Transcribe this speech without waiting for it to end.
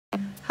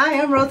Hi,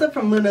 I'm Rosa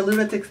from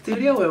Lunatix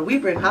Studio, where we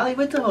bring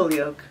Hollywood to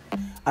Holyoke.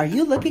 Are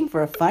you looking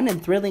for a fun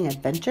and thrilling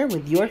adventure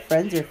with your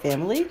friends or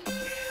family?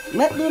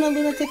 Let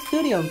Lunatix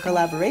Studio, in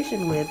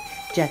collaboration with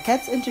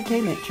Jaquette's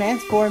Entertainment,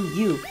 transform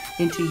you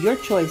into your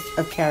choice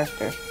of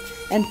character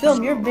and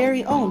film your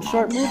very own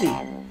short movie.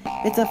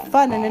 It's a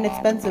fun and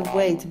inexpensive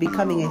way to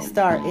becoming a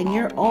star in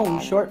your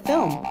own short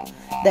film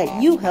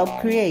that you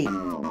help create.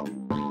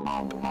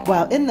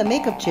 While in the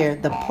makeup chair,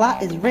 the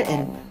plot is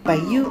written by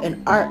you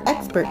and our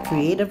expert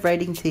creative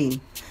writing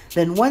team.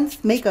 Then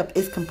once makeup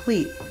is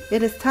complete,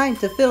 it is time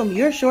to film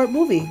your short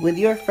movie with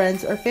your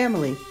friends or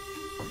family.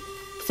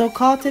 So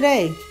call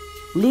today,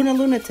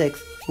 Lunatix,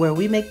 where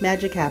we make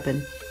magic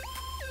happen.